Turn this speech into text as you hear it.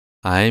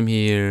I'm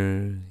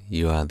here,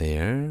 you are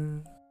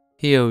there.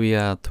 Here we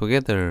are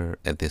together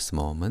at this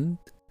moment.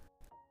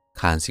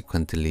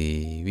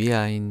 Consequently, we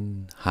are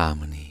in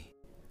harmony.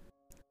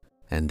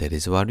 And that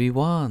is what we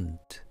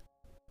want.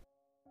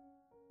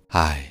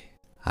 Hi,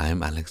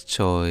 I'm Alex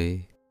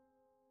Choi.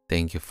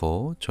 Thank you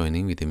for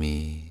joining with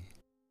me.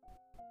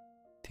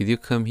 Did you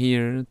come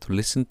here to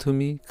listen to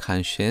me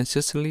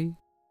conscientiously?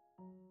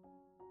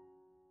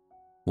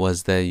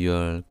 Was that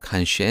your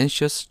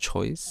conscientious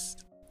choice?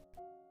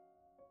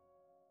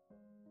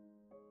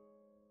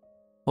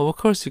 Of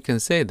course, you can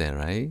say that,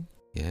 right?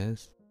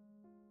 Yes.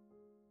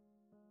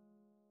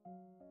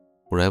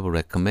 Whoever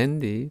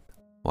recommended,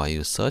 while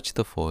you searched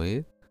for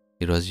it,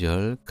 it was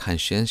your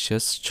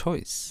conscientious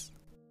choice.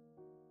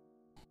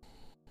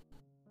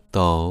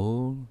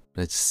 Though,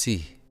 let's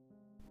see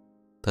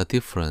the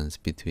difference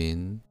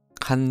between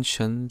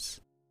conscience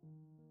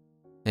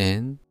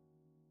and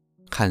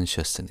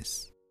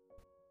consciousness.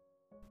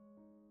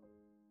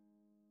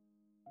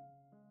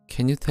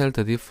 Can you tell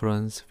the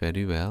difference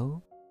very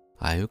well?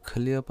 Are you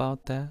clear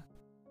about that?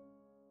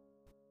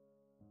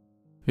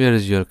 Where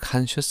is your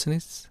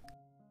consciousness?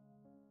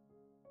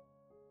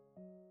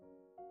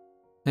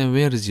 And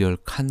where is your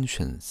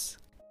conscience?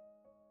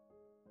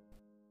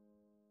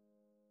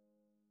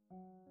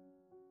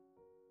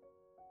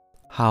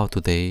 How do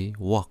they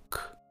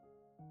work?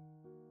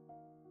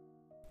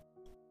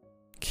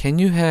 Can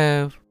you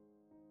have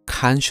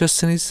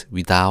consciousness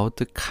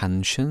without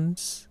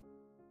conscience?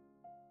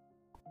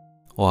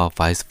 Or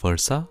vice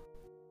versa?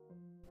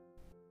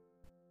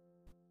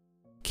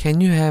 Can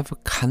you have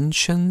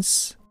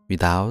conscience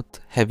without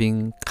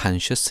having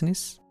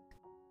consciousness?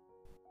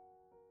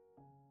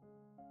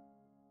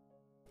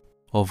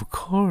 Of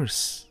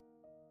course.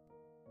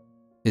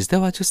 Is that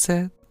what you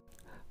said?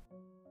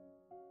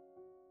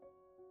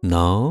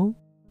 No?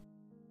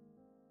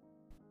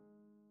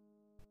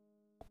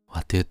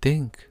 What do you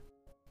think?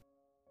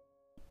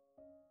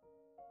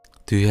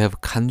 Do you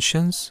have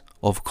conscience?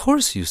 Of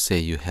course you say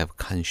you have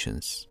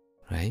conscience,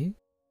 right?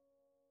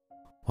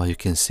 Or you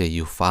can say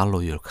you follow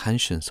your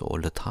conscience all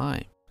the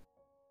time.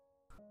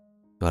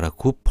 You are a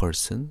good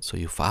person, so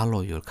you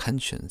follow your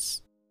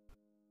conscience.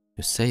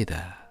 You say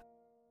that.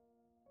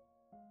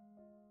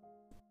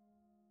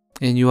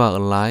 And you are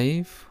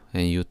alive,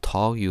 and you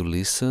talk, you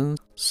listen,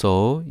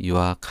 so you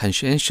are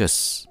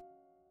conscientious.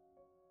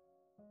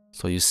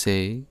 So you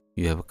say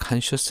you have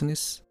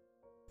consciousness,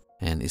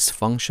 and it's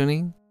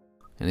functioning,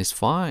 and it's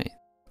fine.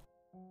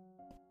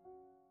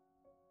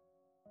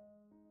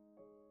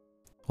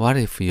 What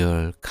if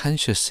your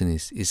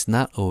consciousness is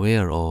not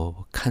aware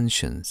of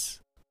conscience?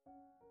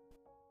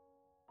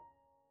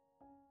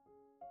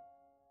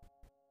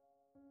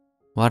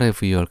 What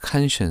if your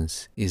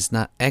conscience is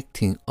not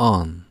acting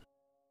on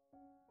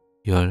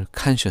your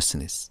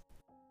consciousness?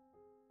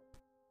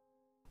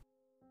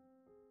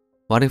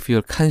 What if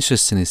your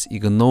consciousness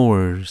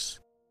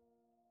ignores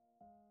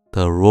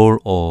the role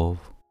of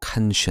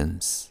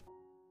conscience?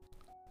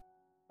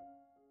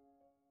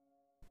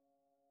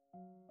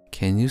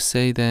 Can you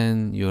say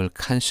then your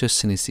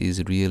consciousness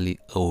is really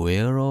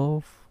aware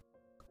of,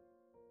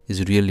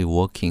 is really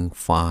working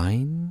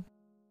fine?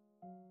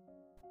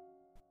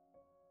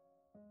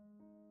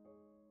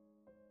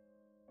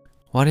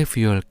 What if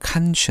your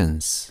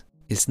conscience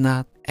is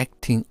not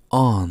acting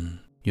on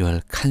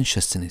your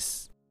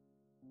consciousness?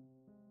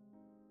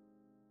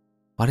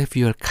 What if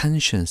your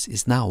conscience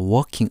is not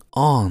working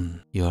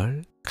on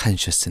your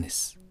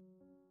consciousness?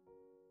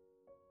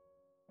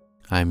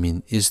 I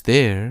mean, it's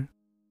there,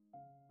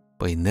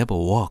 but it never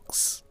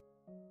works.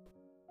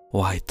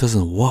 Why it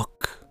doesn't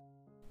work?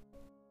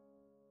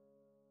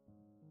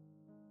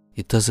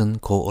 It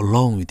doesn't go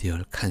along with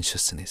your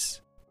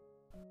consciousness.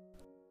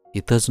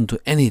 It doesn't do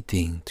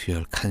anything to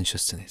your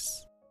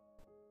consciousness.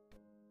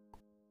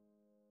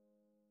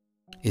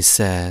 It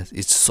says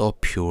it's so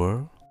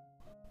pure,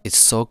 it's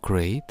so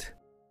great.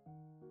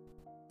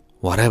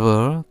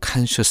 Whatever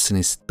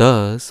consciousness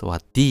does or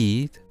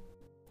did,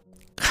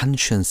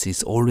 conscience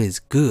is always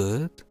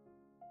good.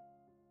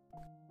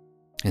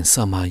 And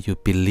somehow you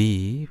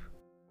believe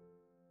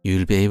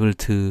you'll be able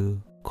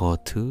to go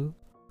to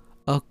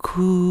a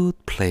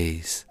good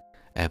place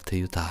after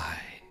you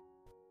die.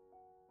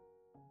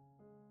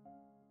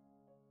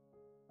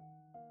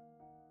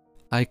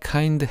 I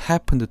kind of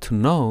happened to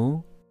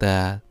know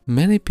that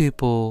many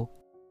people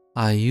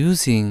are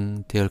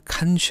using their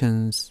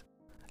conscience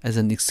as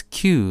an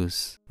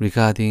excuse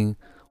regarding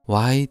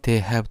why they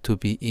have to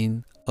be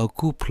in a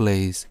good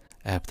place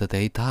after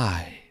they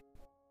die.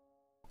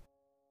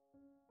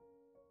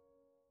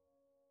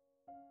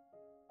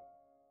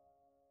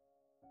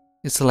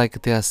 It's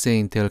like they are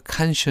saying their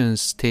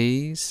conscience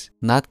stays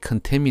not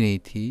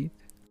contaminated.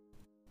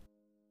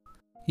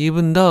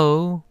 Even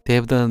though they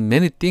have done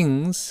many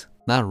things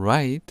not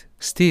right,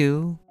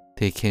 still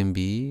they can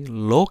be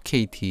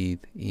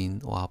located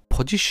in or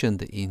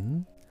positioned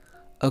in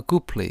a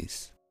good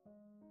place.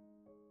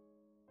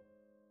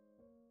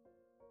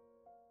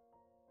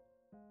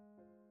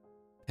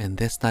 And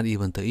that's not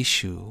even the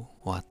issue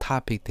or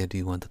topic that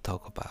we want to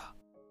talk about.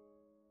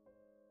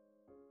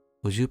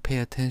 Would you pay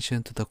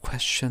attention to the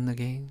question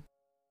again?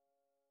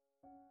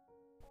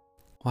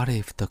 What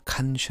if the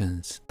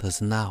conscience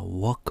does not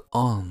work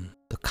on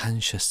the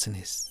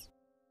consciousness?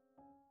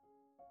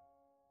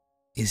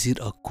 Is it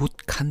a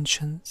good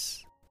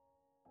conscience?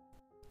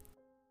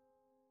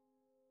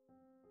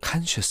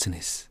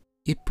 Consciousness,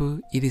 if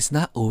it is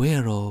not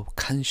aware of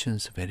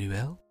conscience very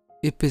well,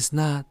 if it's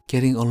not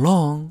getting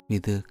along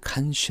with the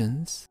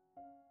conscience,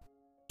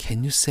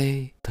 can you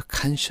say the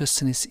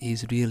consciousness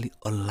is really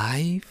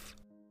alive?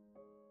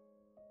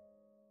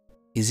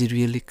 Is it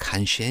really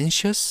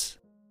conscientious?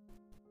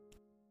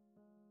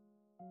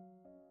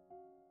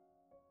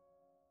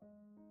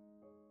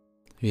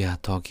 We are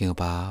talking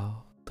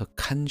about the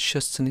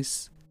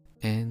consciousness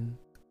and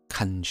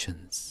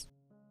conscience.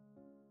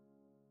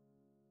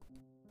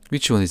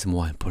 Which one is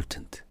more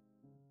important?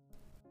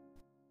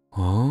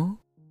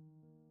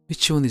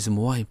 Which one is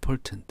more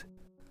important?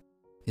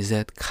 Is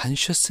that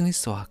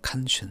consciousness or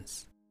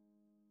conscience?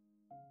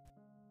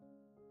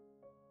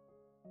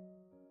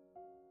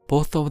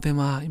 Both of them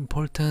are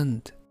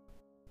important.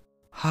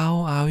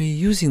 How are we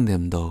using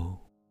them though?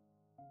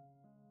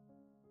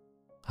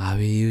 Are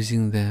we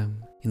using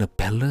them in a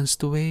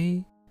balanced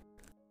way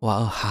or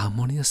a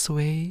harmonious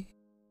way?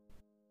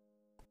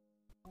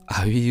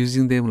 Are we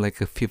using them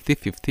like a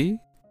 50-50?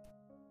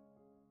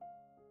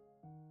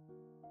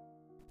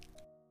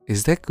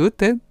 Is that good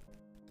then?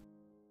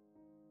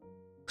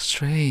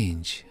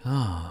 Strange.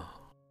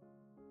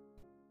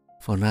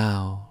 For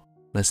now,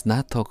 let's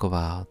not talk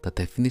about the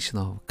definition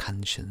of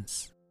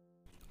conscience.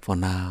 For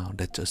now,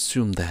 let's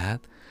assume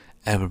that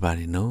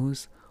everybody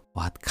knows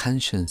what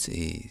conscience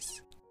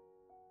is.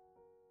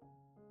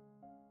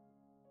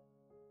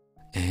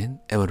 And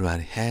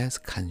everybody has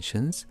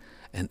conscience,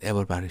 and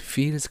everybody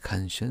feels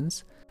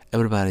conscience.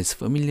 Everybody is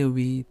familiar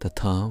with the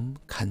term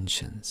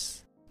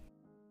conscience.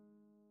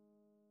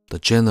 The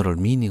general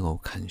meaning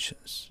of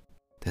conscience.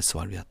 That's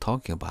what we are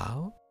talking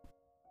about.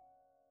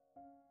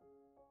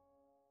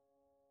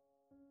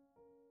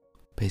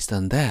 Based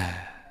on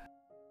that,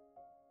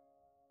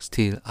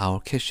 still our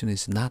question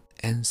is not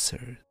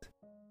answered.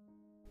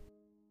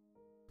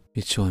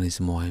 Which one is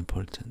more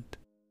important?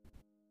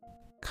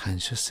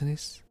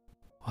 Consciousness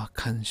or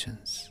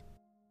conscience?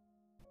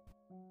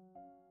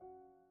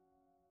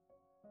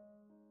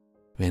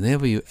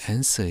 Whenever you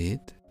answer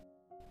it,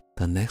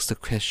 the next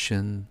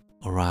question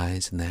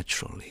arises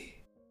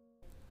naturally.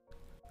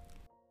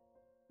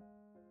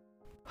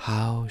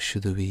 How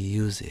should we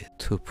use it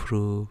to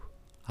prove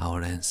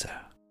our answer?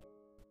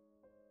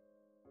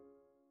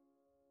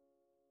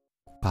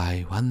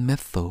 By what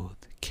method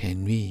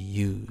can we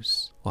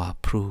use or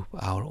prove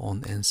our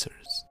own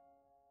answers?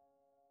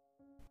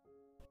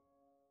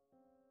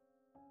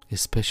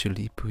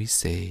 Especially if we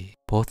say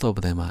both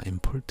of them are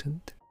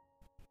important,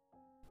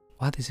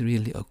 what is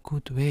really a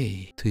good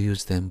way to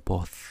use them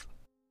both?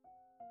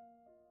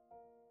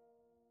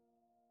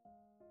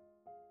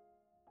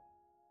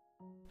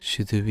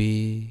 Should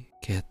we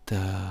get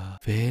the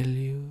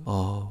value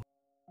of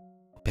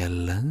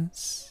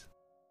balance,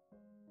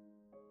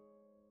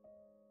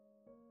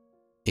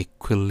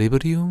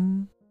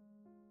 equilibrium?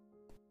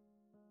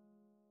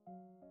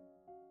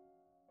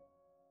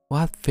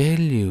 What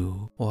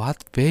value or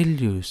what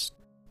values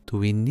do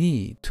we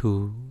need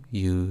to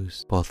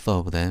use both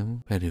of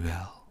them very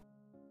well?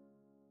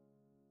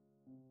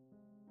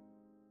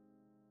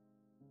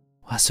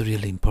 What's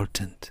really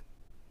important?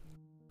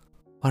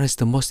 What is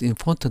the most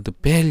important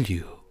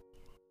value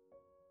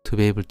to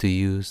be able to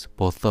use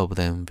both of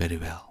them very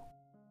well?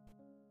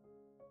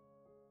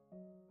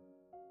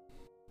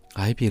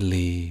 I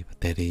believe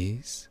that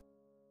is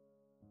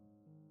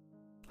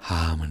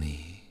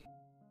harmony.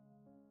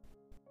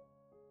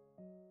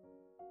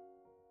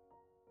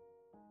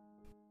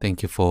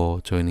 Thank you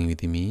for joining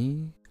with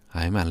me.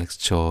 I'm Alex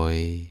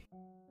Choi.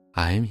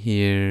 I'm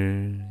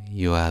here,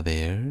 you are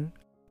there.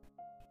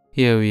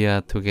 Here we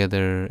are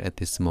together at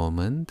this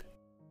moment.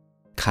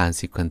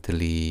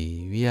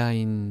 Consequently, we are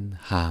in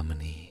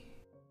harmony.